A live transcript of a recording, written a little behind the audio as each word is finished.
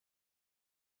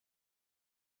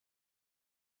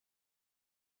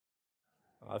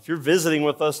If you're visiting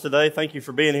with us today, thank you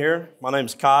for being here. My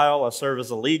name's Kyle. I serve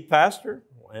as a lead pastor,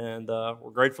 and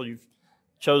we're grateful you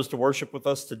chose to worship with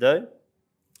us today.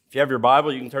 If you have your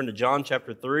Bible, you can turn to John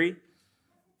chapter 3.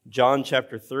 John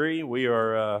chapter 3. We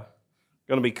are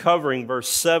going to be covering verse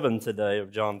 7 today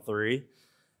of John 3.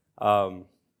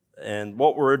 And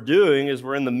what we're doing is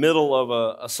we're in the middle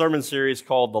of a sermon series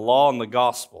called The Law and the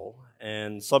Gospel,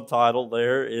 and subtitle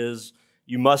there is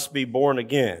You Must Be Born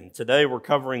Again. Today we're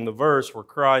covering the verse where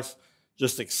Christ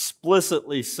just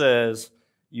explicitly says,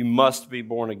 you must be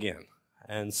born again.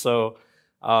 And so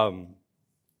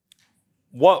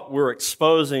what we're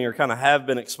exposing, or kind of have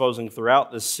been exposing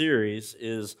throughout this series,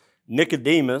 is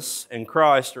Nicodemus and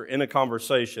Christ are in a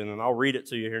conversation, and I'll read it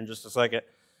to you here in just a second.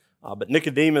 But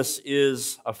Nicodemus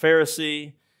is a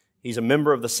Pharisee. He's a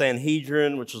member of the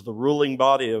Sanhedrin, which is the ruling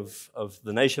body of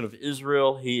the nation of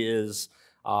Israel. He is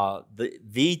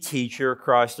the teacher.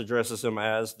 Christ addresses him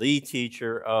as the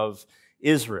teacher of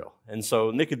Israel. And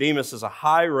so Nicodemus is a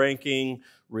high-ranking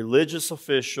religious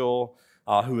official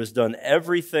who has done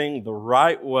everything the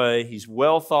right way. He's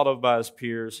well thought of by his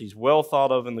peers. He's well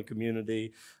thought of in the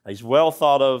community. He's well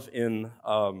thought of in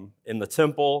the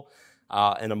temple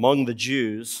and among the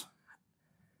Jews.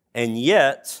 And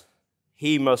yet,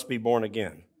 he must be born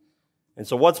again. And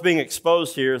so what's being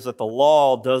exposed here is that the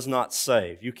law does not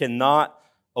save. You cannot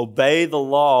obey the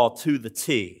law to the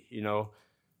T. You know,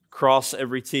 cross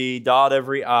every T, dot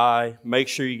every I, make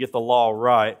sure you get the law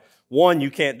right. One,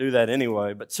 you can't do that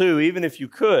anyway. But two, even if you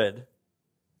could,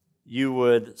 you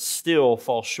would still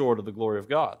fall short of the glory of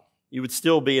God. You would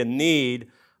still be in need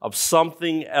of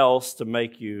something else to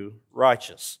make you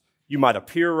righteous. You might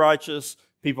appear righteous.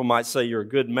 People might say you're a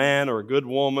good man or a good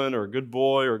woman or a good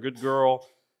boy or a good girl.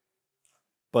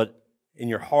 But in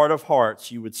your heart of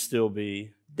hearts, you would still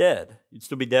be dead. You'd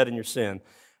still be dead in your sin.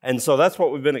 And so that's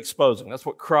what we've been exposing. That's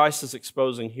what Christ is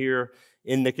exposing here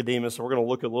in Nicodemus. We're going to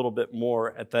look a little bit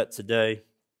more at that today.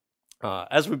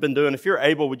 As we've been doing, if you're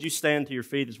able, would you stand to your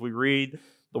feet as we read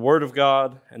the Word of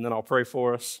God, and then I'll pray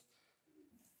for us.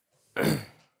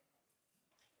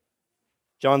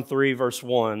 John 3, verse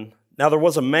 1. Now there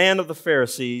was a man of the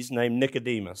Pharisees named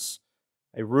Nicodemus,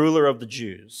 a ruler of the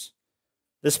Jews.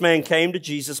 This man came to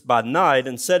Jesus by night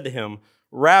and said to him,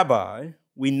 Rabbi,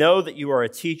 we know that you are a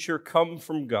teacher come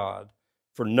from God,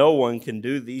 for no one can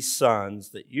do these signs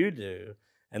that you do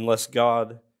unless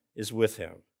God is with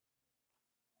him.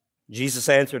 Jesus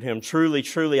answered him, Truly,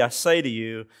 truly, I say to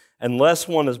you, unless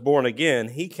one is born again,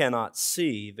 he cannot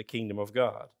see the kingdom of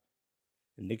God.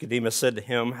 And Nicodemus said to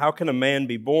him, How can a man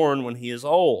be born when he is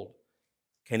old?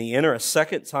 Can he enter a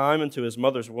second time into his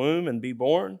mother's womb and be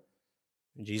born?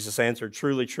 And Jesus answered,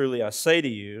 Truly, truly, I say to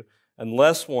you,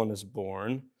 unless one is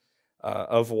born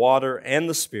of water and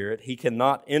the Spirit, he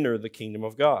cannot enter the kingdom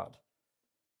of God.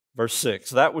 Verse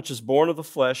 6, That which is born of the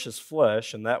flesh is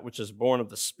flesh, and that which is born of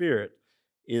the Spirit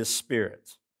is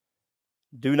spirit.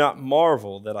 Do not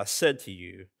marvel that I said to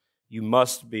you, you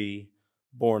must be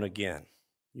born again.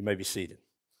 You may be seated.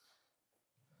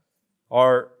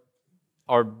 Our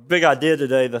big idea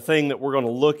today, the thing that we're going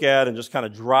to look at and just kind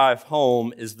of drive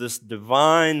home, is this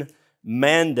divine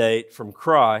mandate from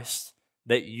Christ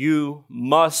that you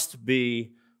must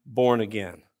be born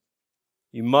again.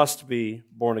 You must be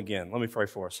born again. Let me pray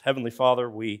for us. Heavenly Father,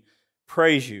 we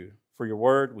praise you for your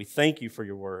word. We thank you for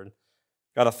your word.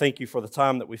 God, I thank you for the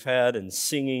time that we've had in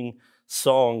singing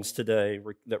songs today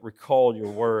that recall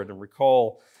your word and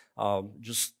recall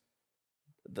just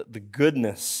the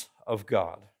goodness of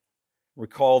God.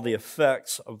 Recall the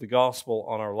effects of the gospel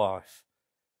on our life.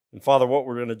 And Father, what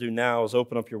we're going to do now is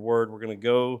open up your word. We're going to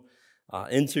go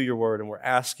into your word, and we're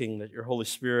asking that your Holy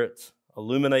Spirit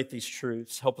illuminate these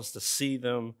truths, help us to see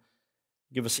them,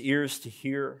 give us ears to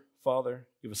hear, Father,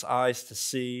 give us eyes to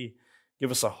see,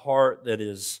 give us a heart that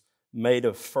is made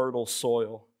of fertile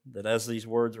soil, that as these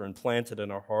words are implanted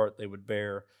in our heart, they would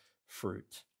bear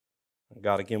fruit. And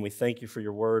God, again, we thank you for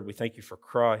your word. We thank you for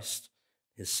Christ,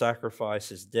 his sacrifice,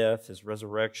 his death, his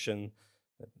resurrection,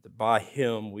 that by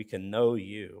him we can know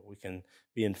you. We can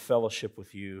be in fellowship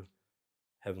with you,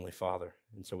 Heavenly Father.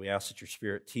 And so we ask that your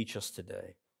Spirit teach us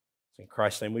today. It's in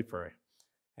Christ's name we pray.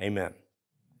 Amen.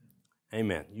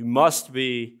 Amen. You must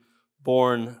be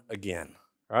born again,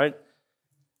 right?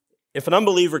 If an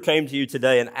unbeliever came to you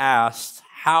today and asked,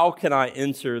 how can I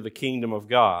enter the kingdom of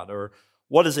God? Or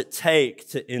what does it take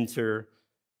to enter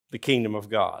the kingdom of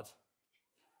God?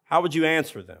 How would you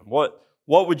answer them? What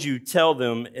would you tell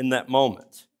them in that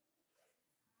moment?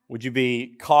 Would you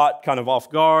be caught kind of off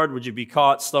guard? Would you be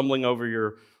caught stumbling over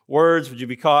your words? Would you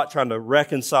be caught trying to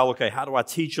reconcile, okay, how do I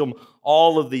teach them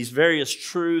all of these various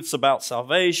truths about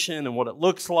salvation and what it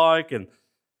looks like? And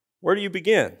Where do you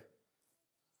begin?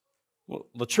 Well,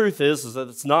 the truth is that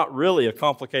it's not really a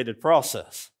complicated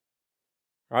process.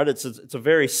 Right? It's a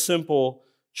very simple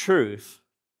truth.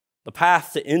 The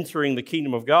path to entering the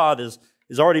kingdom of God is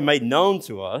already made known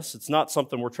to us. It's not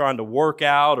something we're trying to work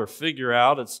out or figure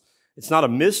out. It's not a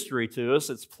mystery to us.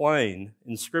 It's plain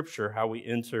in Scripture how we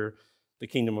enter the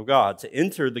kingdom of God. To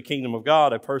enter the kingdom of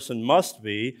God, a person must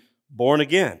be born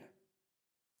again.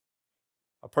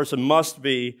 A person must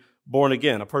be born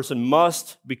again. A person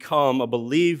must become a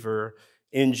believer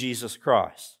in Jesus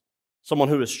Christ. Someone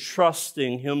who is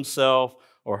trusting himself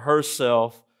or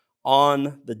herself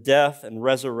on the death and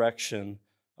resurrection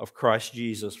of Christ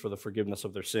Jesus for the forgiveness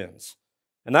of their sins.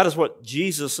 And that is what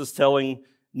Jesus is telling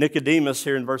Nicodemus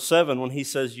here in verse 7 when he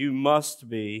says, you must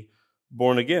be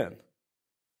born again.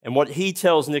 And what he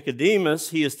tells Nicodemus,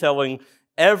 he is telling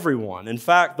everyone. In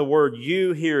fact, the word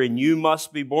you here in you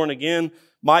must be born again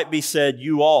might be said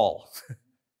you all,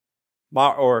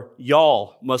 or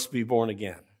y'all must be born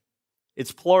again.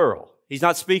 It's plural. He's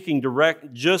not speaking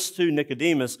direct just to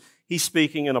Nicodemus. He's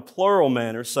speaking in a plural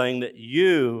manner, saying that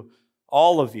you,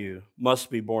 all of you,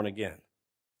 must be born again.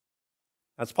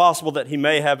 It's possible that he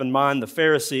may have in mind the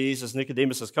Pharisees as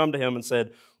Nicodemus has come to him and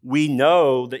said, we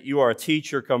know that you are a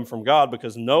teacher come from God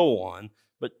because no one,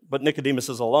 but Nicodemus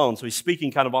is alone. So he's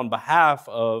speaking kind of on behalf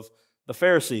of the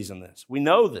Pharisees in this. We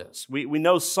know this. We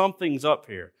know something's up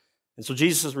here. And so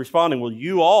Jesus is responding, well,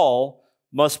 you all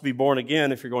must be born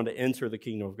again if you're going to enter the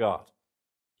kingdom of God.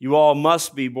 You all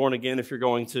must be born again if you're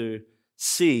going to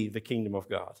see the kingdom of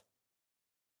God.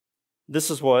 This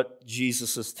is what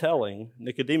Jesus is telling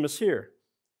Nicodemus here.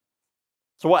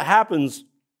 So what happens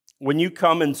when you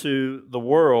come into the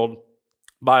world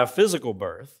by a physical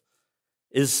birth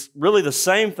is really the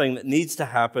same thing that needs to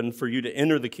happen for you to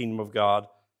enter the kingdom of God.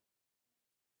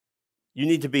 You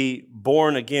need to be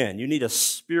born again. You need a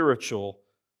spiritual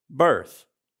birth.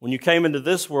 When you came into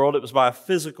this world, it was by a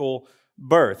physical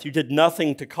birth. You did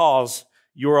nothing to cause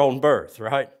your own birth,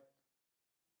 right?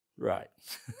 Right.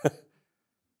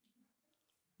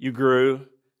 You grew,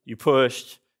 you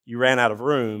pushed, you ran out of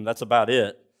room. That's about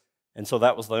it. And so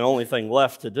that was the only thing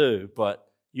left to do, but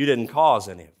you didn't cause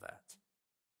any of that,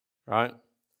 right?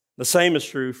 The same is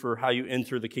true for how you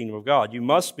enter the kingdom of God. You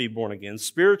must be born again,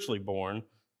 spiritually born,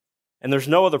 and there's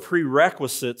no other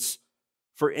prerequisites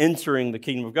for entering the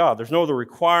kingdom of God. There's no other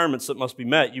requirements that must be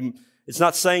met. It's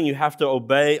not saying you have to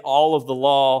obey all of the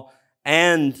law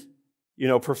and,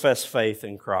 profess faith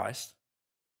in Christ.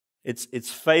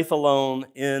 It's faith alone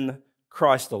in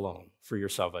Christ alone for your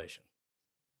salvation.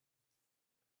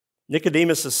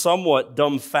 Nicodemus is somewhat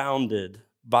dumbfounded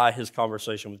by his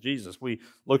conversation with Jesus. We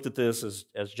looked at this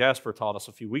as Jasper taught us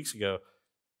a few weeks ago.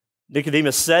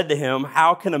 Nicodemus said to him,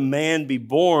 how can a man be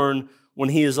born when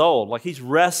he is old? Like he's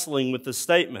wrestling with this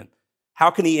statement.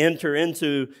 How can he enter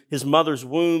into his mother's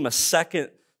womb a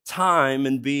second time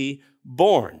and be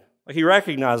born? Like he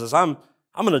recognizes, I'm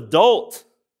an adult,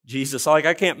 Jesus. Like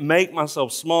I can't make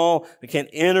myself small. I can't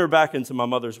enter back into my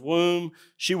mother's womb.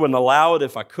 She wouldn't allow it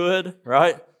if I could,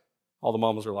 right? All the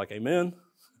mamas are like, amen.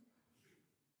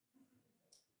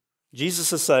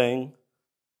 Jesus is saying,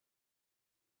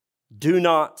 do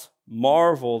not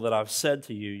marvel that I've said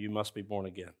to you, you must be born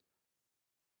again.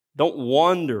 Don't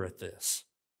wonder at this.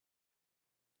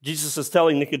 Jesus is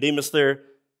telling Nicodemus there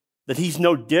that he's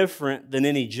no different than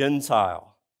any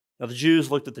Gentile. Now, the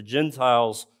Jews looked at the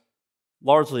Gentiles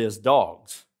largely as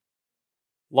dogs,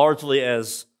 largely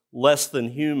as less than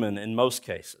human in most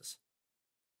cases.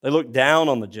 They looked down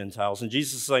on the Gentiles, and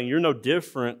Jesus is saying, you're no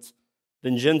different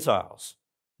than Gentiles.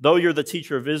 Though you're the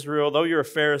teacher of Israel, though you're a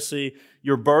Pharisee,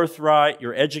 your birthright,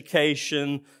 your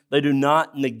education, they do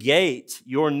not negate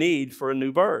your need for a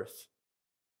new birth.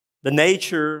 The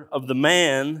nature of the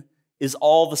man is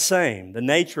all the same. The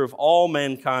nature of all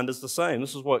mankind is the same.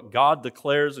 This is what God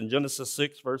declares in Genesis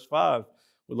 6, verse 5.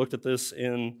 We looked at this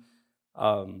in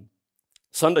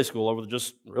Sunday school over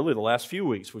just really the last few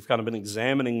weeks. We've kind of been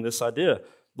examining this idea.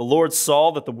 The Lord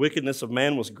saw that the wickedness of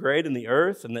man was great in the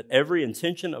earth, and that every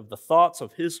intention of the thoughts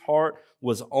of his heart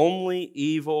was only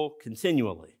evil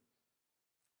continually.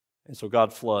 And so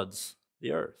God floods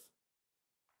the earth.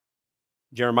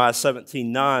 Jeremiah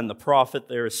 17:9, the prophet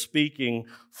there is speaking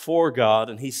for God,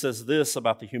 and he says this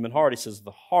about the human heart. He says,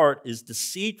 the heart is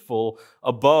deceitful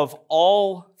above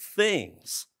all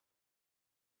things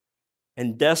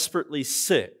and desperately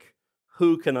sick.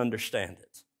 Who can understand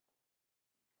it?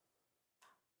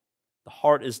 The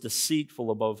heart is deceitful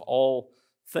above all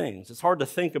things. It's hard to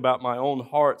think about my own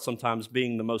heart sometimes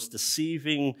being the most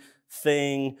deceiving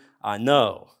thing I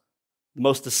know. The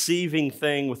most deceiving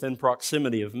thing within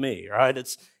proximity of me, right?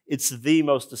 It's the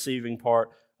most deceiving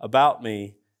part about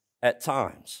me at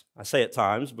times. I say at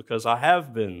times because I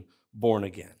have been born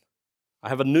again. I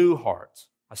have a new heart.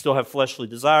 I still have fleshly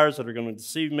desires that are going to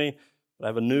deceive me, but I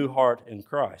have a new heart in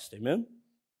Christ. Amen?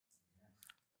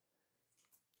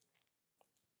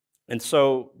 And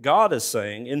so God is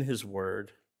saying in His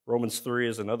Word, Romans 3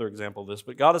 is another example of this,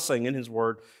 but God is saying in His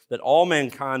Word that all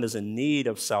mankind is in need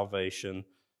of salvation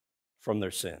from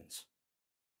their sins.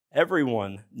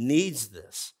 Everyone needs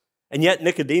this. And yet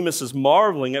Nicodemus is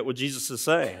marveling at what Jesus is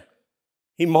saying.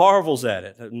 He marvels at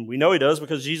it. And we know he does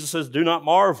because Jesus says, do not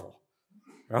marvel.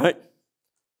 Right?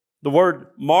 The word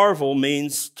marvel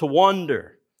means to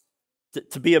wonder,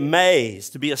 to be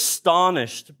amazed, to be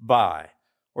astonished by,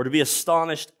 or to be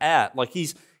astonished at. Like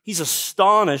he's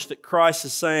astonished that Christ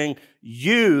is saying,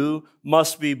 you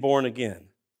must be born again.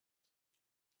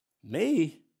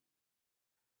 Me?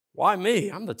 Why me?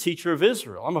 I'm the teacher of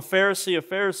Israel. I'm a Pharisee of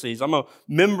Pharisees. I'm a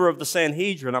member of the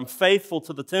Sanhedrin. I'm faithful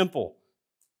to the temple.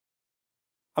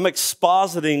 I'm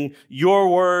expositing your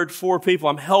word for people.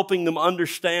 I'm helping them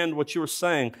understand what you're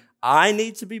saying. I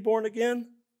need to be born again?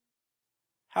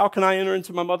 How can I enter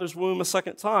into my mother's womb a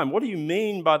second time? What do you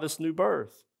mean by this new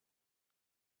birth?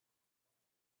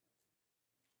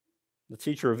 The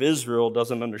teacher of Israel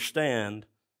doesn't understand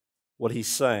what he's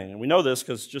saying. And we know this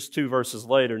because just 2 verses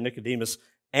later, Nicodemus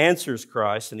answers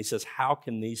Christ and he says, how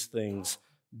can these things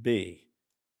be?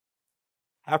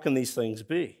 How can these things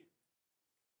be?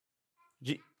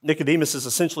 Nicodemus is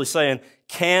essentially saying,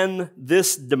 can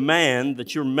this demand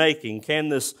that you're making, can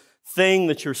this thing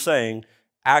that you're saying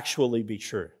actually be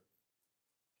true?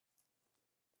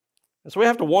 And so we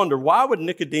have to wonder, why would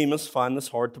Nicodemus find this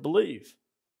hard to believe?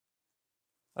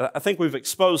 I think we've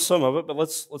exposed some of it, but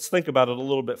let's think about it a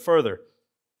little bit further.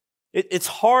 It's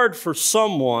hard for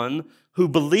someone who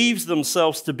believes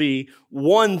themselves to be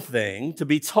one thing to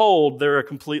be told they're a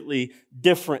completely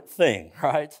different thing,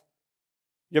 right?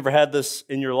 You ever had this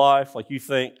in your life? Like you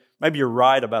think, maybe you're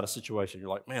right about a situation. You're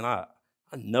like, man, I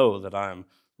know that I'm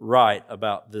right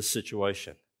about this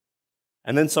situation.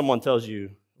 And then someone tells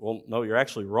you, well, no, you're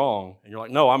actually wrong. And you're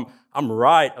like, no, I'm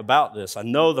right about this. I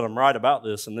know that I'm right about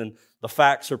this. And then the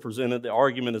facts are presented, the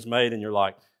argument is made, and you're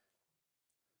like,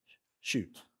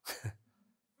 shoot,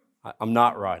 I'm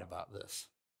not right about this.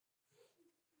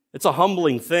 It's a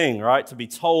humbling thing, right, to be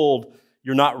told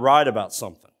you're not right about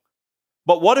something.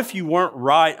 But what if you weren't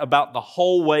right about the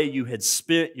whole way you had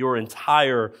spent your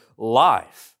entire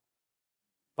life?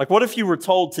 Like, what if you were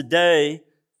told today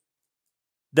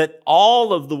that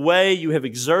all of the way you have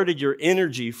exerted your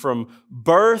energy from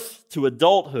birth to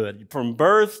adulthood, from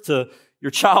birth to your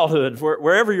childhood,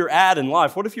 wherever you're at in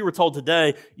life, what if you were told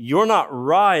today you're not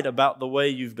right about the way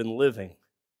you've been living?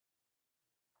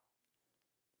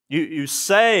 You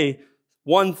say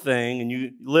one thing and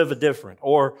you live a different,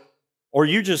 or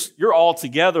you're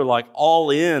altogether like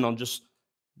all in on just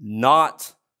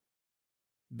not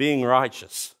being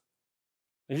righteous.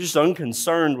 You're just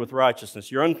unconcerned with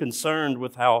righteousness. You're unconcerned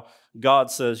with how God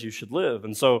says you should live.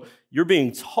 And so you're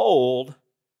being told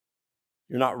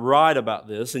you're not right about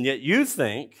this, and yet you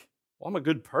think, well, I'm a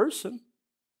good person.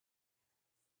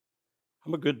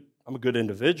 I'm a good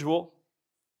individual.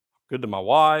 I'm good to my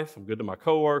wife. I'm good to my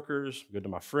coworkers. I'm good to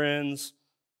my friends.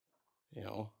 You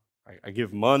know, I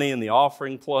give money in the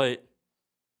offering plate.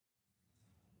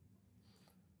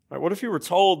 All right, what if you were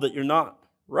told that you're not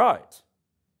right?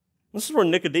 This is where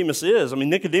Nicodemus is. I mean,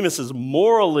 Nicodemus is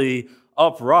morally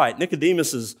upright.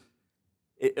 Nicodemus is,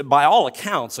 by all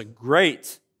accounts, a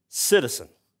great citizen.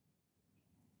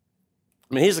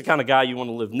 I mean, he's the kind of guy you want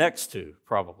to live next to,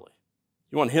 probably.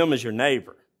 You want him as your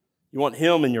neighbor. You want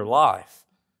him in your life.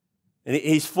 And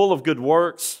he's full of good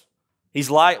works. He's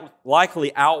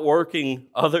likely outworking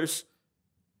others.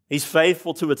 He's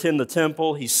faithful to attend the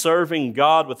temple. He's serving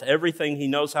God with everything he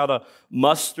knows how to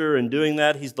muster and doing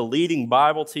that. He's the leading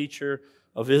Bible teacher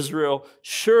of Israel.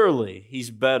 Surely he's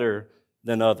better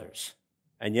than others.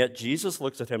 And yet Jesus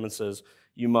looks at him and says,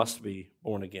 you must be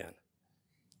born again.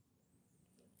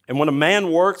 And when a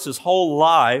man works his whole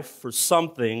life for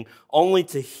something only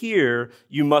to hear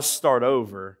you must start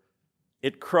over,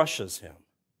 it crushes him.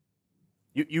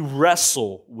 You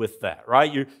wrestle with that,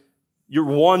 right? You're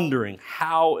wondering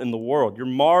how in the world. You're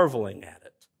marveling at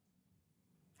it.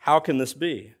 How can this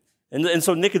be? And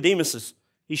so Nicodemus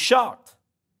he's shocked.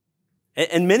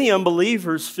 And many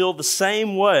unbelievers feel the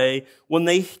same way when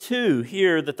they too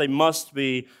hear that they must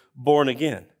be born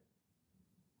again.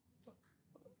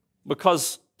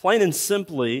 Because plain and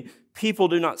simply, people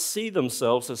do not see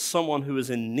themselves as someone who is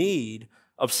in need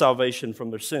of salvation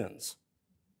from their sins.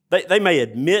 They may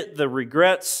admit the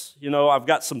regrets. You know, I've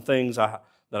got some things that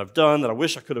I've done that I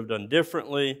wish I could have done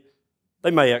differently.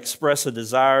 They may express a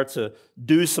desire to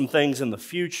do some things in the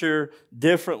future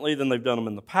differently than they've done them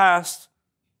in the past,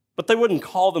 but they wouldn't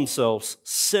call themselves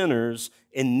sinners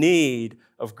in need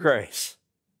of grace.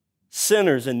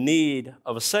 Sinners in need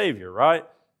of a Savior, right?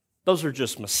 Those are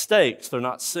just mistakes. They're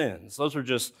not sins. Those are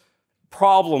just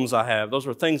problems I have. Those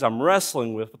are things I'm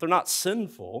wrestling with, but they're not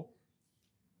sinful.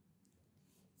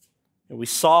 And we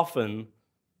soften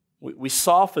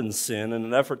sin in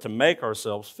an effort to make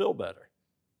ourselves feel better.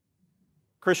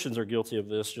 Christians are guilty of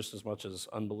this just as much as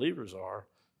unbelievers are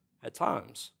at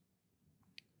times.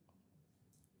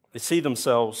 They see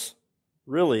themselves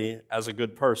really as a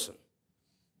good person.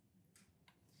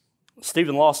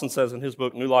 Stephen Lawson says in his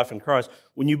book, New Life in Christ,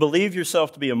 when you believe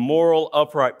yourself to be a moral,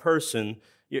 upright person,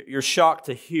 you're shocked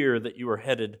to hear that you are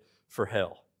headed for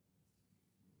hell.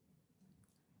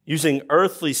 Using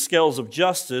earthly scales of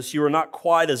justice, you are not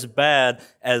quite as bad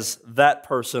as that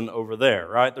person over there,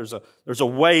 right? There's a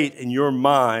weight in your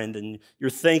mind, and you're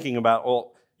thinking about,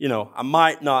 well, I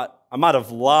might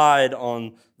have lied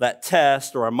on that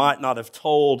test, or I might not have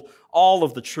told all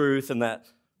of the truth in that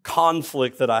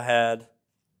conflict that I had,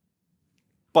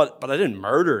 but I didn't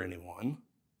murder anyone.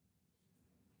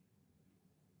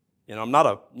 I'm not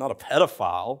a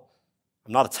pedophile.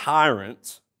 I'm not a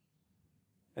tyrant.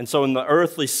 And so in the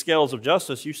earthly scales of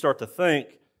justice, you start to think,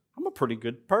 I'm a pretty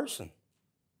good person.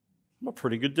 I'm a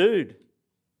pretty good dude.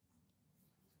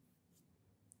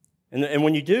 And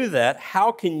when you do that,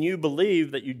 how can you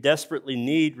believe that you desperately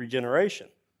need regeneration?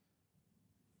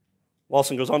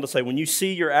 Lawson goes on to say, when you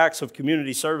see your acts of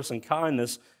community service and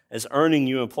kindness as earning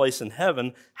you a place in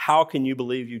heaven, how can you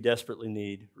believe you desperately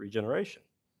need regeneration?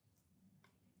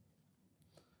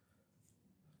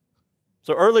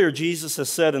 So earlier, Jesus has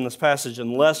said in this passage,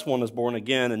 unless one is born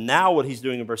again, and now what he's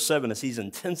doing in verse 7 is he's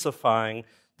intensifying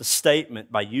the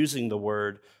statement by using the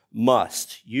word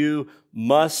must. You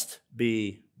must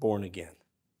be born again.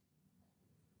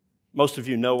 Most of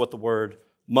you know what the word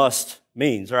must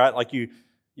means, right? Like you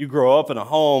grow up in a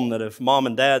home that if mom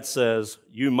and dad says,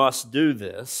 you must do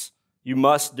this, you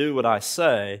must do what I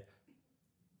say,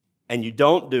 and you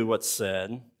don't do what's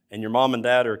said, and your mom and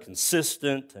dad are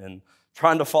consistent and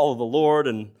trying to follow the Lord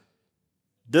and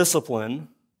discipline,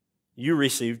 you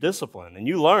receive discipline. And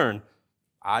you learn,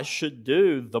 I should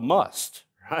do the must,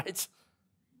 right?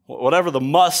 Whatever the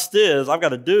must is, I've got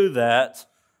to do that,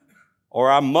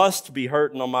 or I must be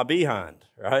hurting on my behind,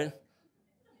 right?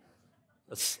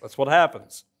 That's what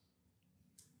happens.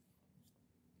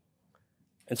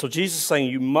 And so Jesus is saying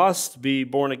you must be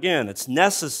born again. It's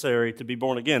necessary to be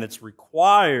born again. It's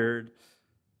required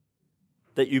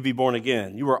that you be born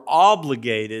again. You are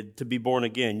obligated to be born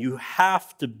again. You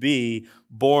have to be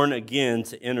born again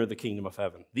to enter the kingdom of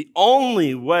heaven. The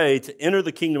only way to enter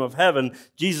the kingdom of heaven,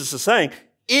 Jesus is saying,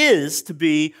 is to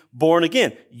be born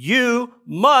again. You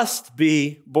must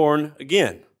be born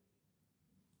again.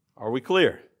 Are we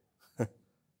clear?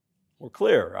 We're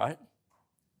clear, right?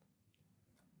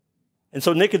 And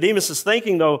so Nicodemus is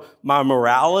thinking, though, my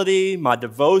morality, my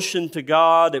devotion to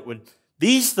God,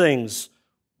 these things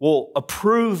will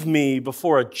approve me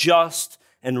before a just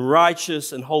and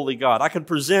righteous and holy God. I can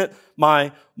present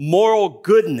my moral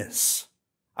goodness.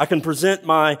 I can present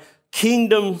my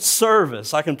kingdom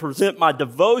service. I can present my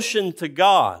devotion to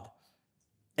God.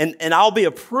 And I'll be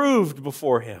approved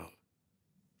before Him.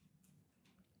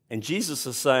 And Jesus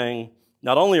is saying,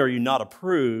 not only are you not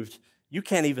approved, you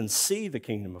can't even see the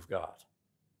kingdom of God.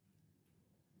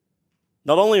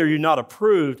 Not only are you not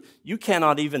approved, you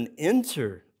cannot even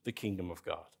enter the kingdom of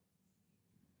God.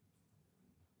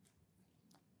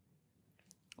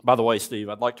 By the way, Steve,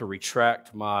 I'd like to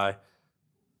retract my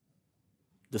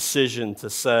decision to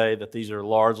say that these are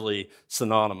largely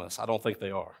synonymous. I don't think they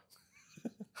are.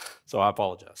 So I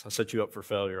apologize. I set you up for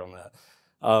failure on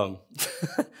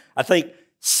that. I think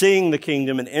seeing the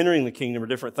kingdom and entering the kingdom are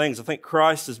different things. I think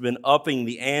Christ has been upping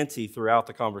the ante throughout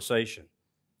the conversation.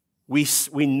 We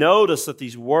notice that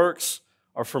these works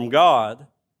are from God,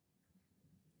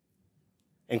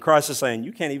 and Christ is saying,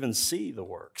 you can't even see the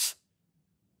works.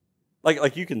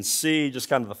 Like you can see just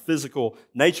kind of the physical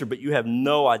nature, but you have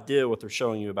no idea what they're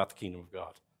showing you about the kingdom of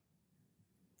God.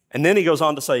 And then he goes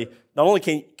on to say, not only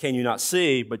can you not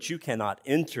see, but you cannot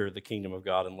enter the kingdom of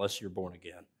God unless you're born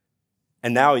again.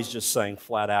 And now he's just saying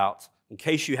flat out, in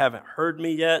case you haven't heard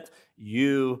me yet,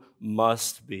 you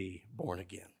must be born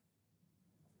again.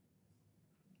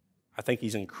 I think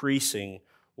he's increasing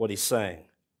what he's saying.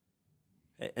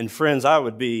 And friends, I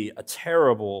would be a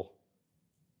terrible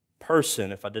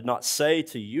person if I did not say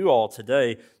to you all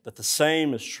today that the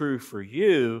same is true for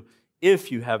you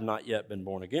if you have not yet been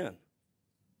born again.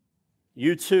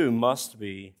 You too must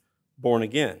be born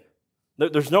again.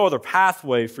 There's no other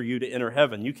pathway for you to enter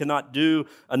heaven. You cannot do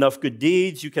enough good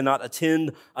deeds. You cannot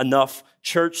attend enough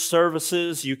church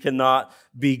services. You cannot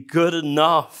be good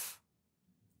enough.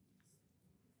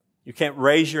 You can't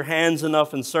raise your hands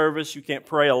enough in service. You can't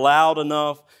pray aloud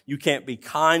enough. You can't be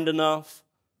kind enough.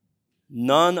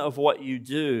 None of what you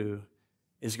do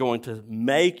is going to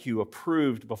make you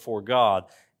approved before God,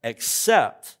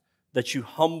 except that you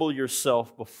humble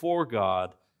yourself before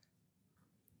God,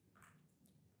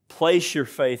 place your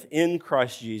faith in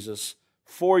Christ Jesus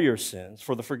for your sins,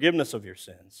 for the forgiveness of your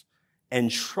sins,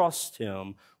 and trust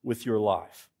Him with your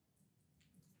life.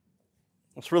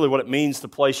 That's really what it means to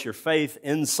place your faith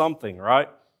in something, right?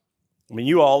 I mean,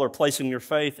 you all are placing your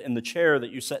faith in the chair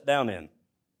that you sat down in.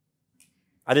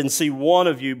 I didn't see one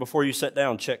of you before you sat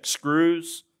down check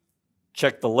screws,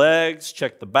 check the legs,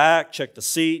 check the back, check the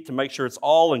seat to make sure it's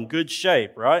all in good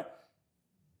shape, right?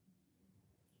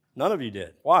 None of you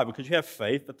did. Why? Because you have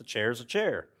faith that the chair is a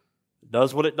chair. It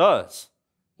does what it does.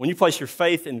 When you place your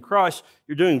faith in Christ,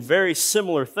 you're doing a very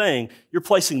similar thing. You're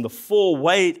placing the full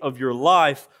weight of your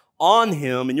life on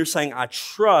Him, and you're saying, I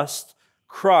trust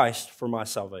Christ for my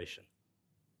salvation.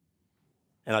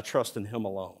 And I trust in Him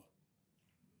alone.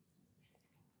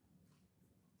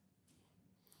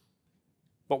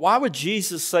 But why would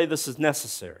Jesus say this is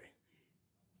necessary?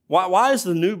 Why is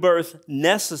the new birth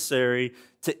necessary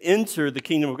to enter the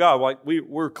kingdom of God? Like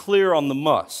we're clear on the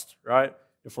must, right?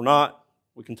 If we're not,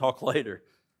 we can talk later.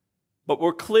 But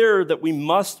we're clear that we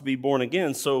must be born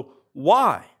again. So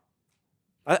why?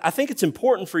 I think it's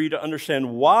important for you to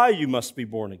understand why you must be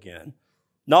born again.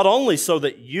 Not only so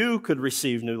that you could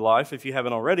receive new life if you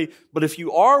haven't already, but if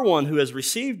you are one who has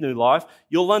received new life,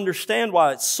 you'll understand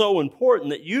why it's so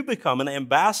important that you become an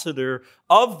ambassador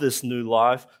of this new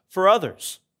life for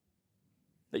others.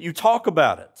 That you talk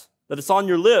about it, that it's on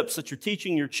your lips, that you're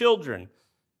teaching your children.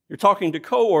 You're talking to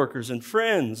coworkers and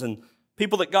friends and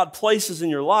people that God places in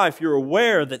your life. You're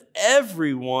aware that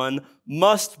everyone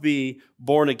must be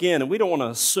born again. And we don't want to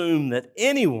assume that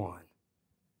anyone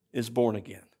is born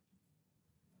again.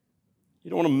 You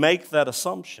don't want to make that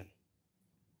assumption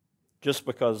just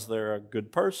because they're a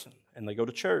good person and they go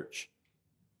to church.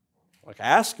 Like,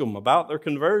 ask them about their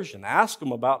conversion. Ask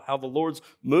them about how the Lord's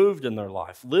moved in their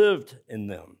life, lived in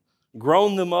them,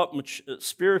 grown them up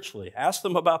spiritually. Ask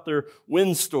them about their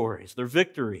win stories, their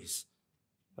victories,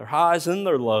 their highs and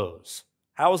their lows.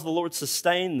 How has the Lord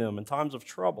sustained them in times of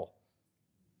trouble?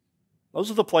 Those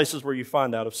are the places where you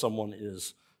find out if someone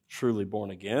is truly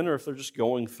born again or if they're just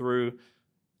going through,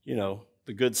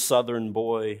 the good Southern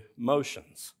boy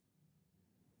motions.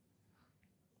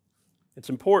 It's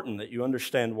important that you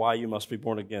understand why you must be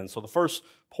born again. So the first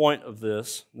point of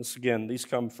this again, these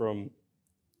come from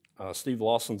Steve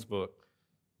Lawson's book.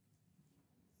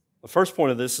 The first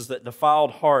point of this is that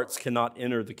defiled hearts cannot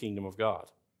enter the kingdom of God.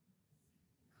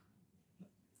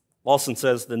 Lawson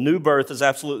says the new birth is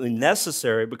absolutely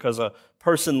necessary because a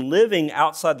person living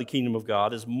outside the kingdom of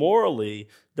God is morally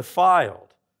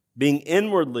defiled, being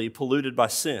inwardly polluted by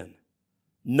sin.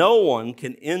 No one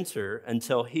can enter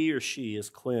until he or she is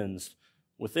cleansed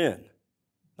within.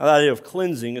 Now, the idea of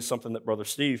cleansing is something that Brother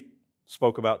Steve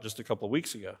spoke about just a couple of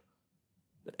weeks ago.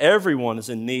 That everyone is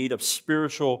in need of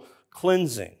spiritual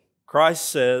cleansing. Christ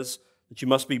says that you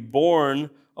must be born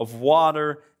of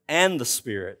water and the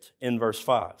Spirit in verse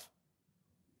 5.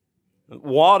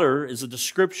 Water is a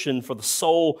description for the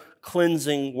soul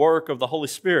cleansing work of the Holy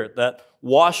Spirit, that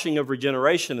washing of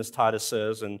regeneration, as Titus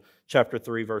says in chapter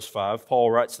 3, verse 5.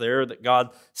 Paul writes there that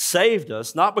God saved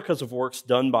us, not because of works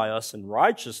done by us in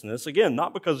righteousness. Again,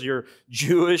 not because you're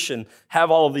Jewish and have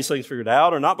all of these things figured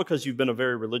out, or not because you've been a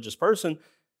very religious person,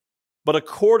 but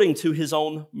according to His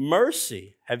own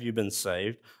mercy have you been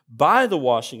saved by the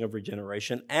washing of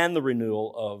regeneration and the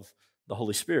renewal of the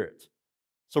Holy Spirit.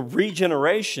 So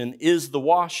regeneration is the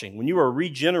washing. When you are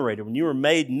regenerated, when you are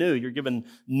made new, you're given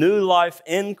new life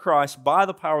in Christ by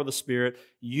the power of the Spirit,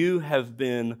 you have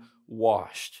been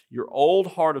washed. Your old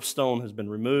heart of stone has been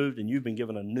removed and you've been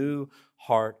given a new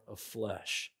heart of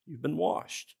flesh. You've been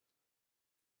washed.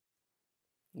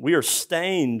 We are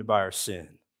stained by our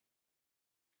sin.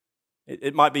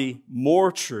 It might be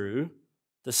more true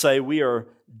to say we are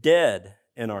dead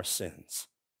in our sins.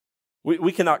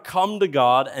 We cannot come to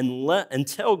God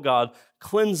until God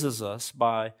cleanses us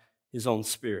by His own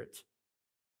Spirit.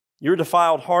 Your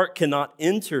defiled heart cannot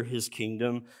enter His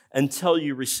kingdom until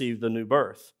you receive the new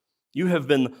birth. You have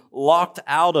been locked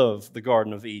out of the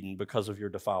Garden of Eden because of your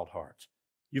defiled heart.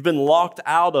 You've been locked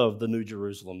out of the New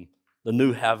Jerusalem, the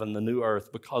new heaven, the new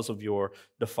earth because of your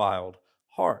defiled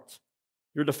heart.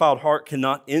 Your defiled heart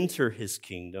cannot enter His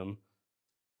kingdom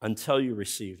until you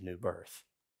receive new birth.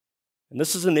 And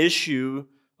this is an issue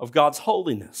of God's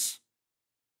holiness.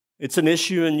 It's an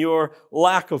issue in your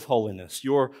lack of holiness,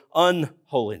 your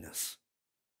unholiness.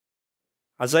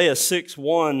 Isaiah 6,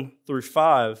 1 through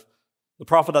 5, the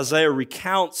prophet Isaiah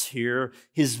recounts here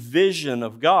his vision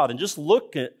of God. And just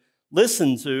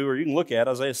listen to, or you can look at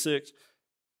Isaiah 6,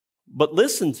 but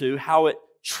listen to how it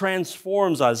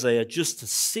transforms Isaiah just to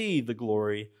see the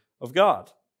glory of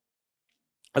God.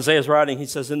 Isaiah's writing, he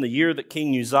says, "In the year that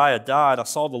King Uzziah died, I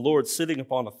saw the Lord sitting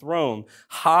upon a throne,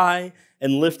 high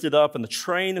and lifted up, and the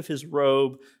train of his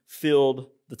robe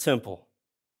filled the temple.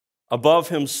 Above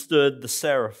him stood the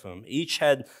seraphim. Each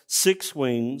had 6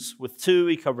 wings. With 2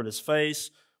 he covered his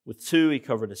face, with 2 he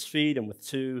covered his feet, and with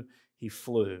 2 he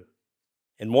flew.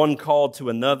 And one called to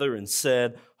another and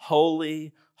said,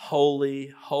 'Holy, holy,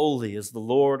 holy is the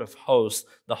Lord of hosts.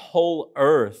 The whole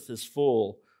earth is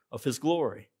full of his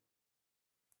glory.'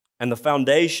 And the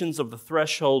foundations of the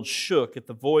threshold shook at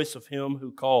the voice of him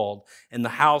who called, and the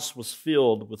house was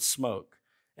filled with smoke.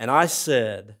 And I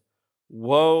said,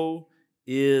 'Woe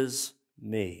is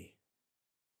me,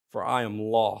 for I am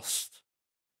lost.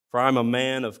 For I am a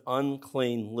man of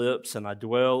unclean lips, and I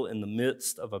dwell in the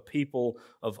midst of a people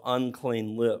of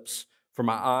unclean lips. For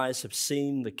my eyes have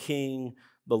seen the King,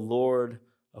 the Lord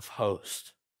of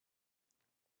hosts.'"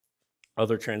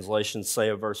 Other translations say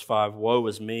of verse 5, "Woe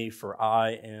is me, for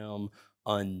I am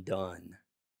undone."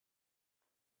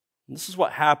 And this is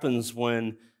what happens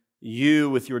when you,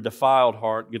 with your defiled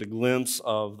heart, get a glimpse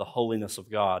of the holiness of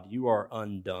God. You are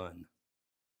undone.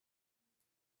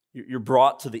 You're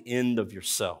brought to the end of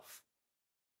yourself.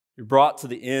 You're brought to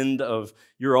the end of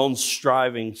your own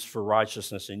strivings for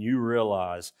righteousness, and you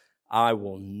realize, I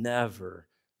will never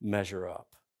measure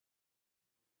up.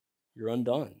 You're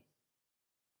undone.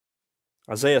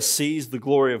 Isaiah sees the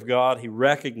glory of God. He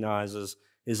recognizes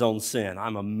his own sin.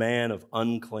 "I'm a man of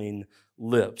unclean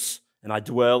lips, and I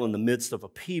dwell in the midst of a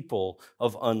people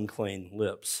of unclean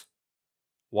lips."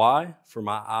 Why? "For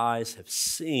my eyes have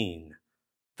seen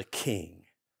the King,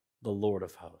 the Lord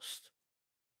of hosts."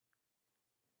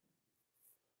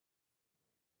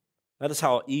 That is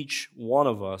how each one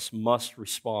of us must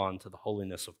respond to the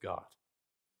holiness of God.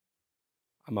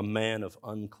 I'm a man of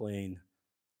unclean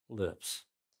lips.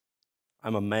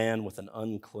 I'm a man with an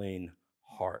unclean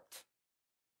heart.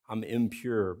 I'm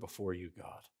impure before you,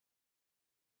 God.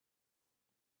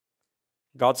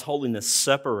 God's holiness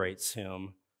separates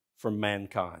him from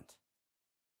mankind.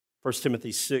 1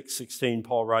 Timothy 6:16,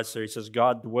 Paul writes there, he says,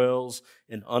 "God dwells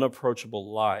in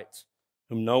unapproachable light,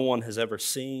 whom no one has ever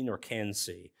seen or can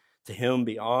see. To him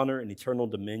be honor and eternal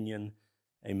dominion.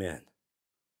 Amen."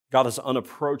 God is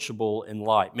unapproachable in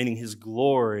light, meaning his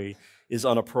glory is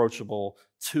unapproachable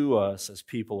to us as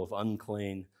people of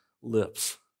unclean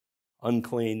lips,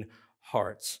 unclean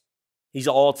hearts. He's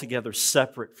altogether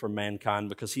separate from mankind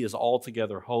because he is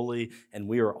altogether holy and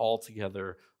we are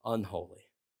altogether unholy.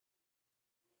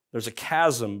 There's a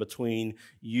chasm between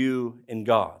you and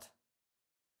God.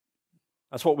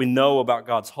 That's what we know about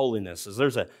God's holiness, is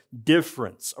there's a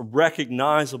difference, a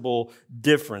recognizable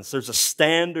difference. There's a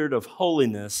standard of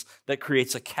holiness that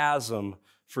creates a chasm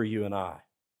for you and I.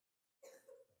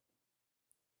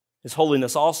 His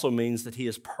holiness also means that he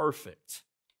is perfect.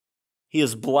 He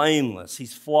is blameless.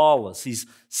 He's flawless. He's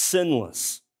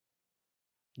sinless.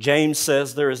 James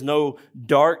says there is no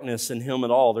darkness in him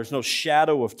at all. There's no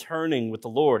shadow of turning with the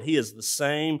Lord. He is the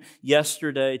same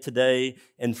yesterday, today,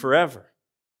 and forever.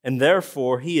 And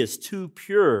therefore, he is too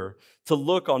pure to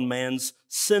look on man's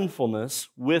sinfulness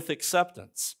with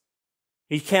acceptance.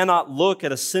 He cannot look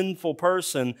at a sinful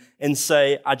person and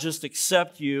say, "I just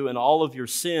accept you and all of your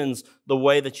sins the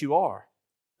way that you are."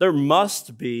 There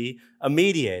must be a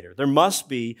mediator. There must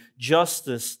be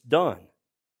justice done.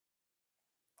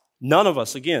 None of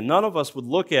us would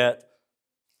look at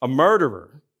a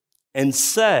murderer and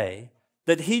say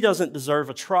that he doesn't deserve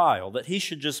a trial, that he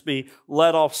should just be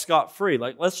let off scot-free.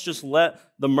 Like, let's just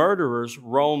let the murderers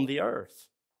roam the earth.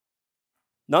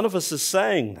 None of us is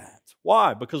saying that.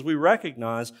 Why? Because we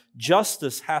recognize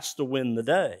justice has to win the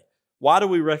day. Why do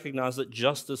we recognize that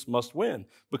justice must win?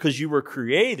 Because you were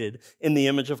created in the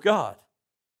image of God.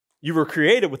 You were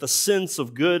created with a sense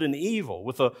of good and evil,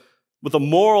 with a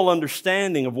moral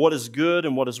understanding of what is good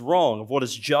and what is wrong, of what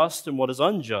is just and what is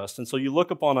unjust. And so you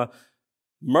look upon a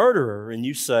murderer and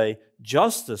you say,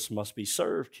 justice must be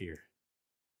served here.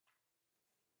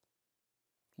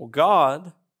 Well,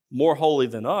 God, more holy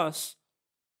than us,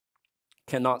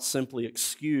 cannot simply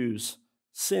excuse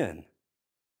sin.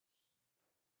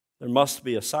 There must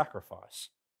be a sacrifice.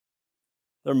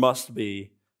 There must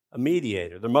be a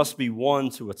mediator. There must be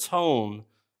one to atone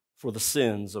for the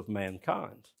sins of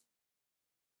mankind.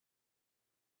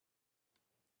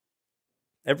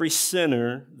 Every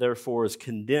sinner, therefore, is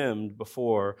condemned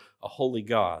before a holy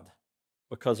God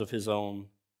because of his own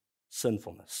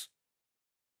sinfulness.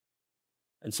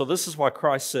 And so this is why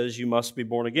Christ says you must be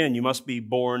born again. You must be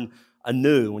born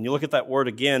anew. When you look at that word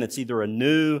again, it's either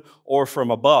anew or from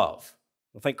above.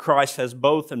 I think Christ has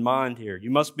both in mind here.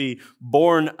 You must be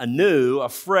born anew,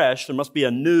 afresh. There must be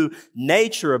a new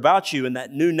nature about you, and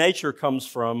that new nature comes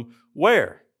from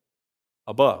where?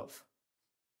 Above.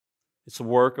 It's a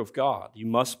work of God. You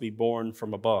must be born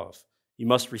from above. You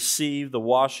must receive the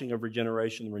washing of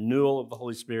regeneration, the renewal of the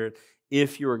Holy Spirit,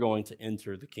 if you are going to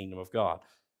enter the kingdom of God.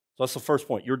 So that's the first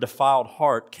point. Your defiled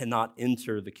heart cannot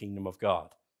enter the kingdom of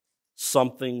God.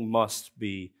 Something must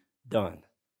be done.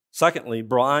 Secondly,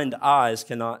 blind eyes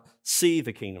cannot see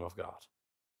the kingdom of God.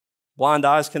 Blind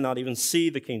eyes cannot even see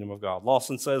the kingdom of God.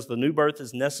 Lawson says the new birth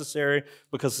is necessary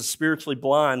because the spiritually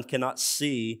blind cannot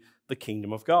see the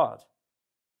kingdom of God.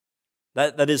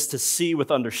 That is to see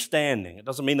with understanding. It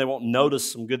doesn't mean they won't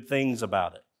notice some good things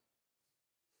about it.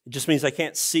 It just means they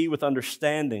can't see with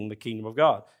understanding the kingdom of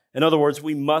God. In other words,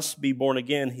 we must be born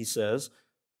again, he says,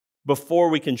 before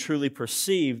we can truly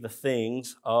perceive the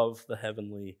things of the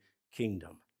heavenly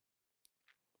kingdom.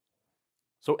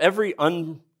 So every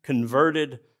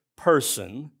unconverted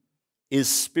person is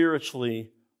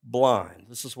spiritually blind.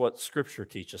 This is what Scripture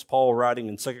teaches. Paul, writing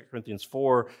in 2 Corinthians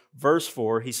 4, verse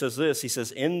 4, he says this. He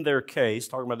says, in their case,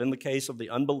 talking about in the case of the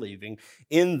unbelieving,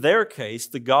 in their case,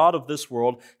 the God of this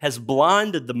world has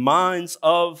blinded the minds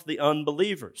of the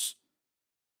unbelievers.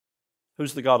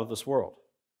 Who's the God of this world?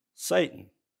 Satan.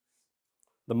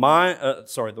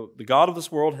 The God of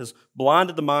this world has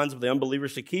blinded the minds of the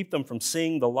unbelievers to keep them from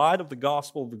seeing the light of the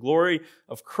gospel of the glory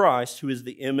of Christ, who is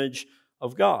the image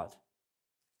of God.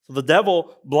 So the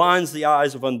devil blinds the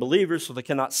eyes of unbelievers so they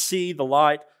cannot see the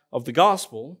light of the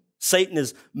gospel. Satan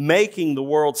is making the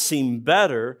world seem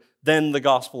better than the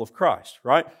gospel of Christ,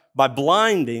 right? By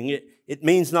blinding, it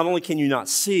means not only can you not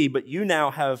see, but you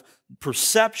now have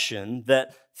perception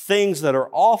that things that are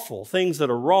awful, things that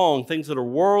are wrong, things that are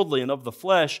worldly and of the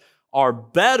flesh are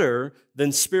better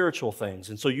than spiritual things.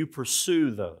 And so you pursue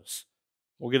those.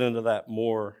 We'll get into that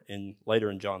more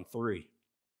later in John 3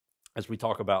 as we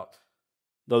talk about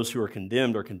those who are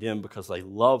condemned because they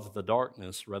love the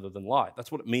darkness rather than light.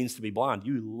 That's what it means to be blind.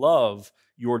 You love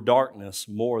your darkness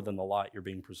more than the light you're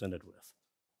being presented with.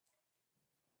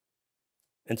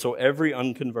 And so every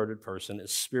unconverted person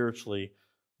is spiritually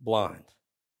blind.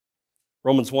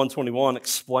 Romans 1:21,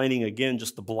 explaining again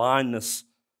just the blindness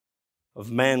of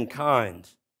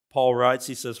mankind. Paul writes,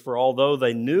 he says, for although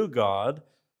they knew God,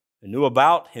 they knew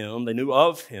about him, they knew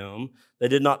of him, they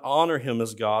did not honor him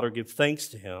as God or give thanks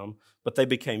to him, but they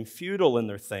became futile in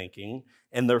their thinking,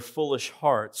 and their foolish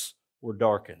hearts were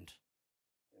darkened.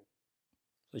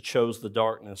 They chose the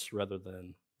darkness rather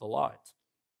than the light.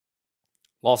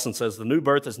 Lawson says the new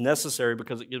birth is necessary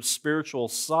because it gives spiritual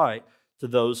sight to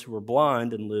those who are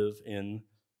blind and live in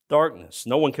darkness.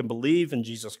 No one can believe in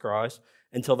Jesus Christ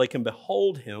until they can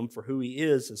behold him for who he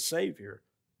is as Savior.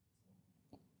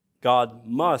 God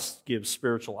must give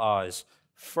spiritual eyes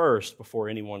first before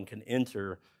anyone can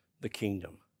enter the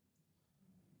kingdom.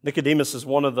 Nicodemus is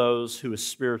one of those who is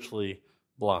spiritually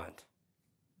blind.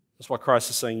 That's why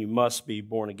Christ is saying you must be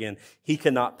born again. He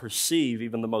cannot perceive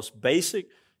even the most basic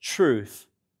truth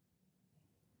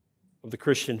of the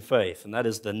Christian faith, and that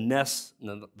is the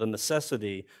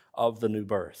necessity of the new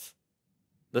birth.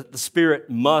 The Spirit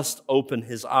must open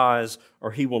his eyes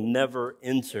or he will never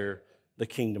enter the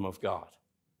kingdom of God.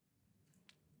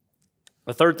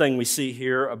 The third thing we see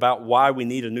here about why we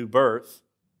need a new birth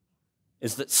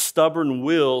is that stubborn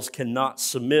wills cannot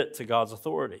submit to God's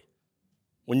authority.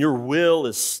 When your will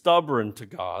is stubborn to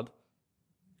God,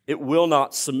 it will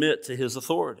not submit to his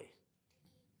authority.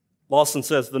 Lawson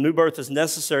says the new birth is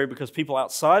necessary because people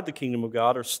outside the kingdom of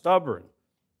God are stubborn.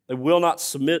 They will not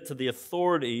submit to the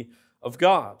authority of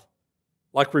God.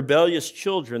 Like rebellious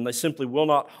children, they simply will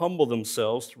not humble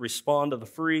themselves to respond to the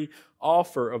free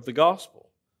offer of the gospel.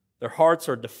 Their hearts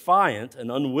are defiant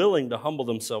and unwilling to humble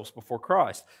themselves before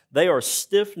Christ. They are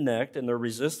stiff-necked in their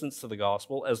resistance to the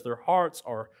gospel as their hearts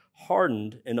are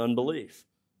hardened in unbelief.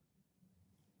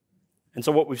 And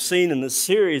so what we've seen in this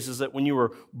series is that when you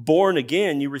were born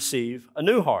again, you receive a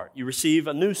new heart. You receive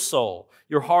a new soul.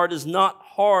 Your heart is not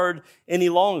hard any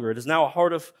longer. It is now a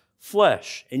heart of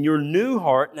flesh. And your new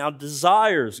heart now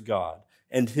desires God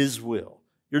and his will.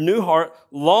 Your new heart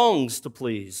longs to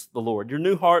please the Lord. Your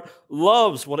new heart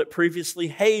loves what it previously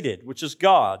hated, which is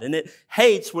God. And it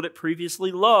hates what it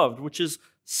previously loved, which is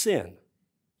sin.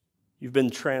 You've been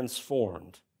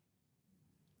transformed.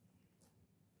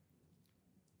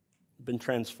 Been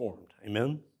transformed.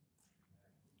 Amen?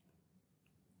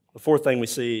 fourth thing we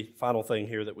see, final thing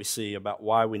here that we see about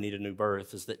why we need a new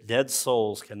birth, is that dead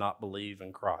souls cannot believe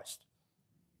in Christ.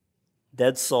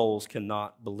 Dead souls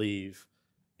cannot believe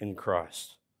in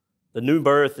Christ. The new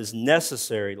birth is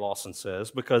necessary, Lawson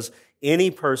says, because any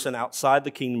person outside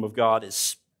the kingdom of God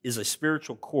is a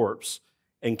spiritual corpse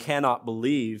and cannot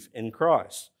believe in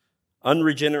Christ.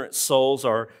 Unregenerate souls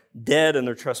are dead in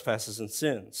their trespasses and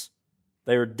sins.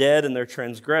 They are dead in their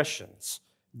transgressions.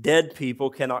 Dead people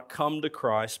cannot come to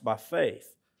Christ by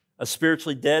faith. A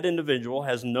spiritually dead individual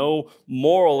has no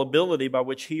moral ability by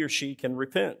which he or she can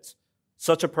repent.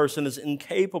 Such a person is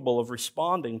incapable of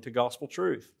responding to gospel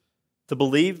truth. To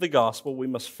believe the gospel, we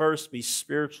must first be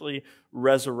spiritually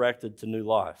resurrected to new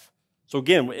life. So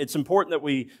again, it's important that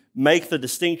we make the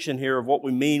distinction here of what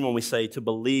we mean when we say to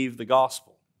believe the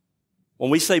gospel.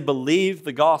 When we say believe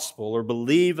the gospel or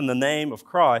believe in the name of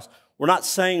Christ, we're not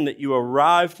saying that you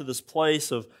arrive to this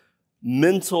place of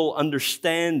mental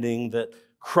understanding that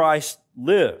Christ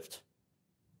lived.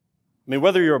 I mean,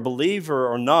 whether you're a believer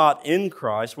or not in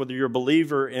Christ, whether you're a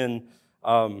believer in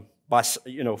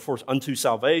for unto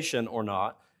salvation or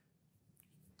not,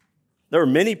 there are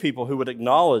many people who would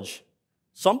acknowledge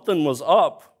something was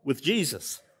up with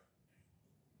Jesus.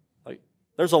 Like,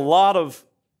 there's a lot of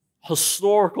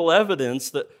historical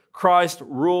evidence that Christ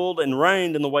ruled and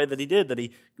reigned in the way that he did, that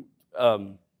he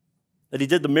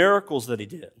did the miracles that he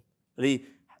did, that he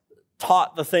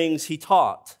taught the things he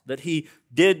taught, that he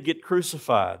did get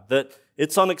crucified, that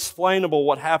it's unexplainable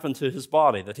what happened to his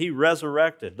body, that he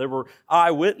resurrected. There were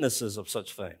eyewitnesses of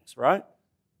such things, right?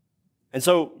 And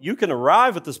so you can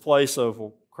arrive at this place of,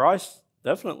 well, Christ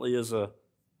definitely is a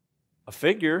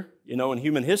figure, in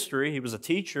human history. He was a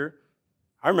teacher.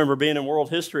 I remember being in world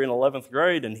history in 11th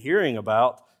grade and hearing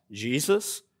about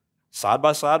Jesus side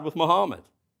by side with Muhammad,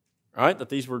 right? That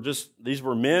these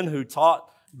were men who taught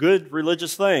good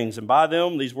religious things, and by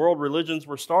them these world religions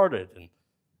were started.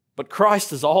 But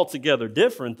Christ is altogether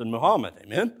different than Muhammad,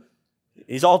 amen?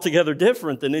 He's altogether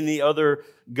different than any other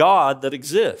God that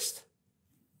exists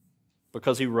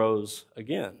because he rose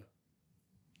again.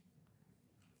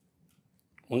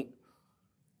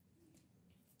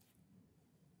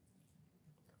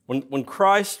 When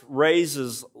Christ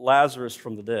raises Lazarus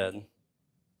from the dead,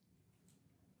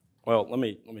 well, let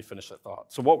me finish that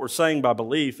thought. So what we're saying by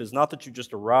belief is not that you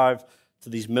just arrive to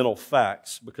these mental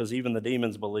facts, because even the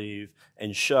demons believe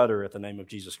and shudder at the name of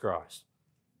Jesus Christ.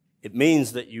 It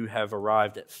means that you have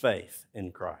arrived at faith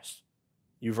in Christ.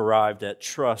 You've arrived at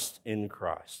trust in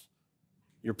Christ.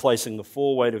 You're placing the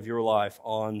full weight of your life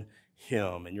on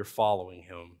him, and you're following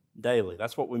him daily.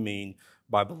 That's what we mean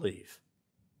by belief.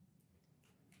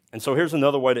 And so here's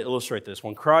another way to illustrate this.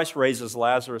 When Christ raises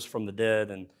Lazarus from the dead,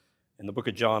 and in the book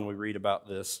of John we read about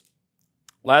this,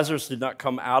 Lazarus did not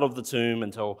come out of the tomb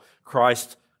until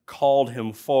Christ called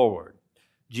him forward.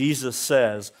 Jesus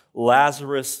says,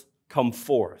 Lazarus, come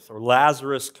forth, or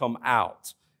Lazarus, come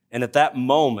out. And at that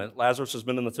moment, Lazarus has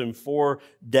been in the tomb 4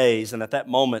 days, and at that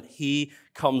moment, he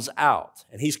comes out,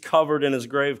 and he's covered in his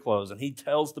grave clothes, and he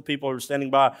tells the people who are standing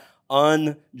by,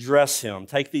 undress him,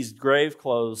 take these grave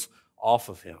clothes off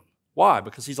of him. Why?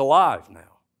 Because he's alive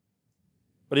now.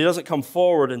 But he doesn't come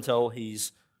forward until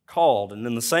he's called. And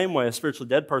in the same way, a spiritually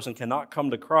dead person cannot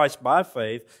come to Christ by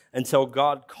faith until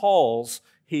God calls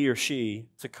he or she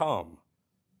to come.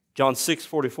 John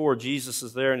 6:44, Jesus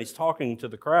is there and he's talking to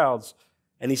the crowds,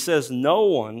 and he says, no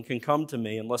one can come to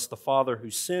me unless the Father who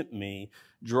sent me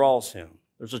draws him.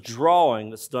 There's a drawing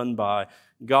that's done by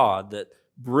God that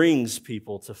brings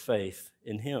people to faith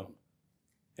in him.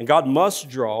 And God must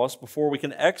draw us before we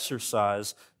can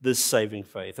exercise this saving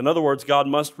faith. In other words, God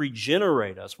must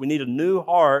regenerate us. We need a new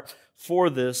heart for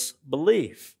this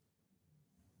belief.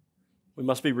 We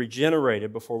must be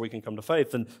regenerated before we can come to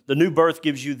faith. And the new birth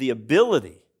gives you the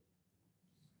ability.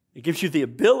 It gives you the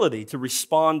ability to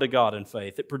respond to God in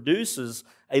faith. It produces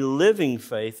a living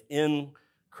faith in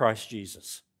Christ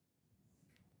Jesus.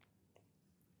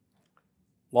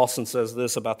 Lawson says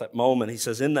this about that moment. He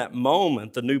says, in that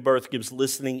moment, the new birth gives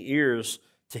listening ears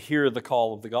to hear the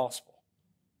call of the gospel.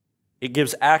 It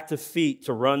gives active feet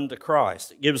to run to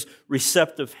Christ. It gives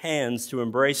receptive hands to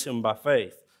embrace him by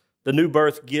faith. The new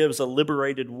birth gives a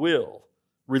liberated will,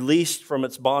 released from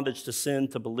its bondage to sin,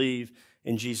 to believe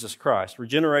in Jesus Christ.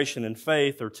 Regeneration and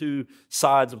faith are two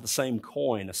sides of the same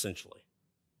coin, essentially.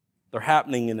 They're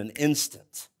happening in an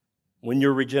instant. When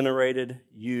you're regenerated,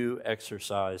 you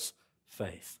exercise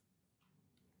faith.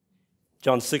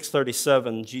 John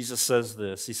 6:37, Jesus says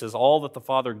this. He says, all that the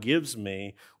Father gives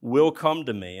me will come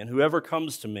to me, and whoever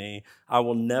comes to me, I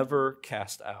will never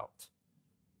cast out.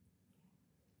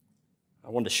 I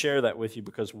wanted to share that with you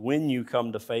because when you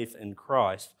come to faith in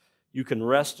Christ, you can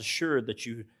rest assured that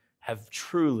you have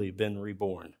truly been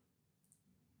reborn.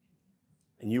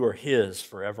 And you are His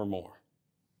forevermore.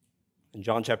 In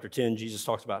John chapter 10, Jesus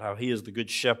talks about how He is the good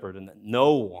shepherd and that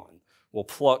no one will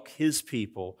pluck His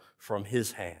people from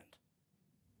His hand.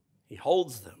 He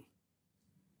holds them.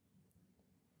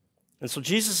 And so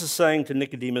Jesus is saying to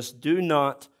Nicodemus, do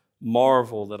not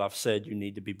marvel that I've said you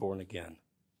need to be born again.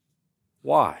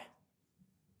 Why?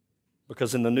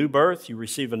 Because in the new birth, you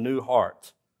receive a new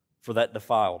heart for that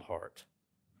defiled heart.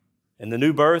 In the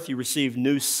new birth, you receive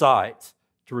new sight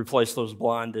to replace those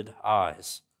blinded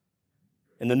eyes.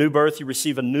 In the new birth, you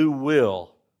receive a new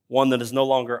will, one that is no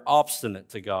longer obstinate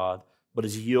to God, but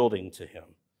is yielding to Him.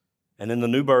 And in the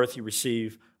new birth, you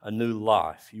receive a new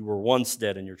life. You were once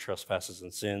dead in your trespasses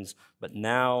and sins, but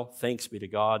now, thanks be to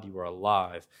God, you are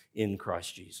alive in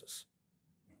Christ Jesus.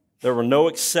 There were no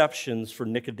exceptions for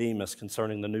Nicodemus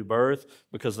concerning the new birth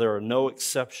because there are no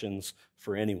exceptions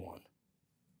for anyone.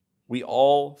 We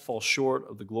all fall short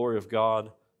of the glory of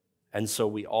God, and so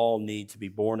we all need to be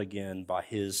born again by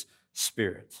His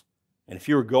Spirit. And if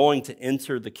you're going to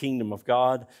enter the kingdom of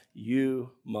God,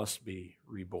 you must be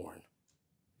reborn.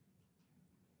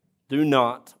 Do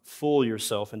not fool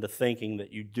yourself into thinking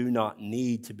that you do not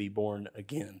need to be born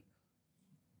again.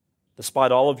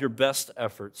 Despite all of your best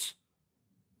efforts,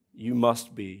 you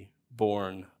must be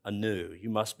born anew. You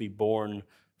must be born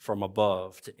from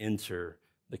above to enter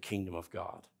the kingdom of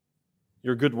God.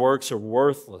 Your good works are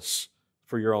worthless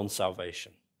for your own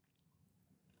salvation.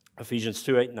 Ephesians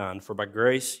 2:8-9, for by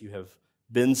grace you have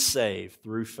been saved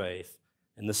through faith,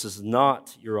 and this is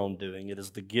not your own doing, it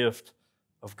is the gift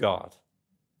of God.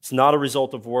 It's not a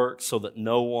result of works so that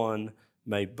no one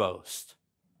may boast.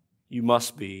 You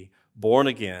must be born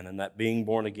again, and that being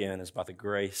born again is by the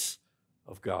grace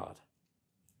of God.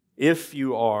 If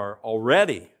you are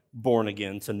already born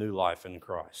again to new life in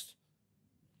Christ,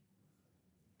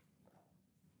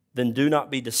 then do not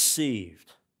be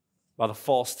deceived by the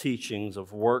false teachings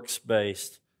of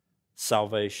works-based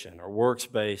salvation or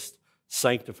works-based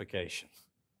sanctification.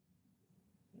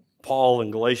 Paul in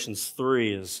Galatians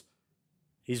 3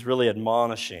 he's really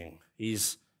admonishing.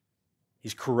 He's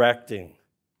correcting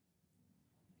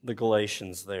the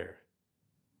Galatians there.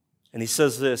 And he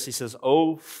says this, he says,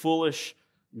 "O foolish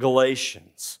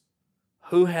Galatians,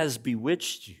 who has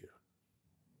bewitched you?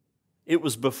 It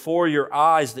was before your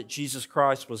eyes that Jesus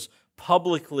Christ was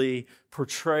publicly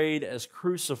portrayed as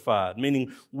crucified,"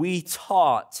 meaning we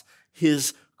taught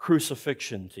His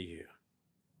crucifixion to you.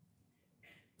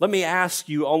 Let me ask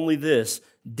you only this: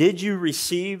 did you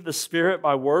receive the Spirit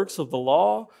by works of the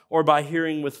law or by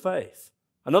hearing with faith?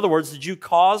 In other words, did you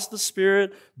cause the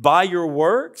Spirit by your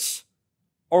works,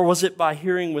 or was it by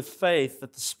hearing with faith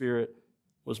that the Spirit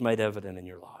was made evident in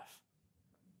your life?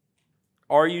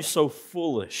 Are you so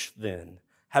foolish then,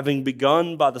 having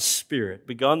begun by the Spirit,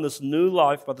 begun this new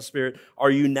life by the Spirit,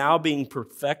 are you now being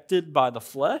perfected by the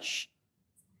flesh?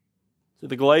 So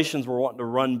the Galatians were wanting to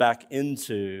run back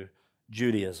into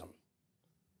Judaism.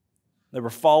 They were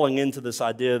falling into this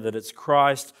idea that it's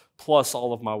Christ plus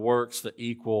all of my works that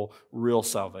equal real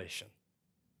salvation.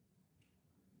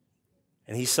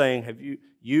 And he's saying, have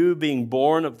you being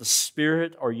born of the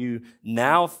Spirit, are you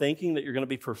now thinking that you're going to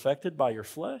be perfected by your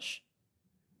flesh?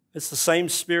 It's the same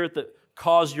Spirit that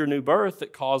caused your new birth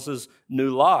that causes new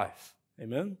life.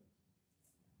 Amen?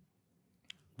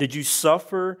 Did you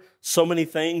suffer so many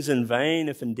things in vain,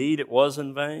 if indeed it was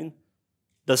in vain?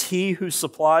 Does He who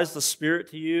supplies the Spirit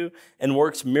to you and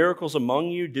works miracles among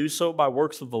you do so by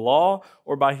works of the law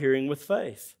or by hearing with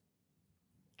faith?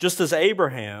 Just as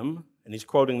Abraham, and he's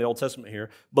quoting the Old Testament here,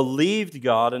 believed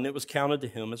God and it was counted to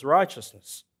him as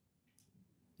righteousness.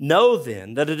 Know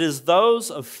then that it is those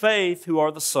of faith who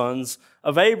are the sons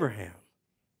of Abraham.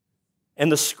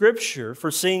 And the Scripture,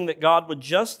 foreseeing that God would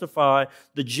justify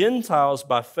the Gentiles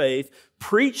by faith,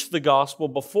 preached the gospel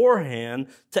beforehand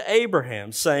to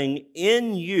Abraham, saying,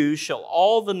 "In you shall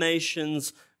all the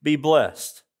nations be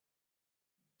blessed."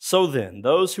 So then,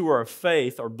 those who are of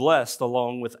faith are blessed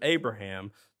along with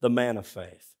Abraham, the man of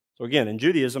faith. So again, in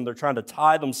Judaism, they're trying to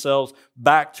tie themselves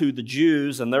back to the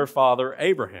Jews and their father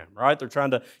Abraham, right? They're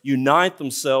trying to unite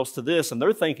themselves to this, and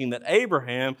they're thinking that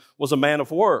Abraham was a man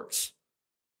of works.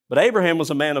 But Abraham was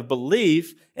a man of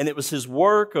belief, and it was his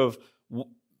work of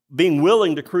being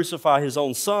willing to crucify his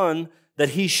own son that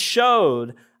he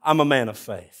showed, I'm a man of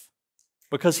faith.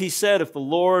 Because he said if the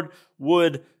Lord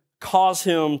would cause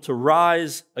him to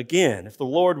rise again, if the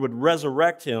Lord would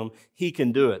resurrect him, He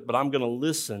can do it. But I'm going to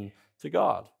listen to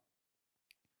God.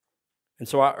 And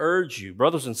so I urge you,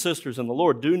 brothers and sisters in the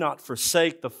Lord, do not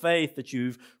forsake the faith that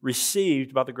you've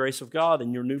received by the grace of God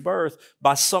in your new birth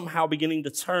by somehow beginning to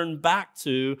turn back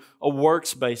to a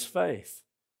works-based faith,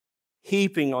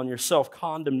 heaping on yourself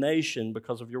condemnation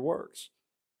because of your works.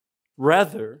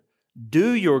 Rather,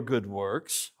 do your good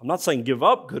works. I'm not saying give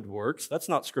up good works. That's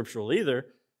not scriptural either.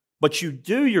 But you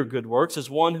do your good works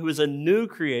as one who is a new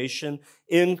creation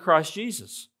in Christ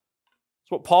Jesus.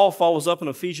 That's what Paul follows up in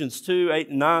Ephesians 2, 8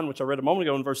 and 9, which I read a moment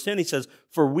ago in verse 10. He says,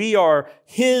 "For we are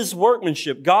His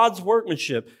workmanship," God's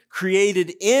workmanship,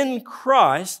 created in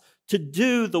Christ to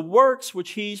do the works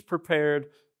which He's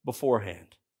prepared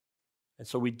beforehand. And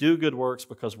so we do good works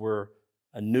because we're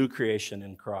a new creation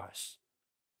in Christ.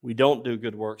 We don't do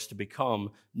good works to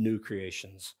become new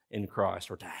creations in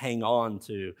Christ or to hang on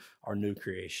to our new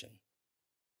creation.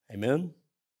 Amen?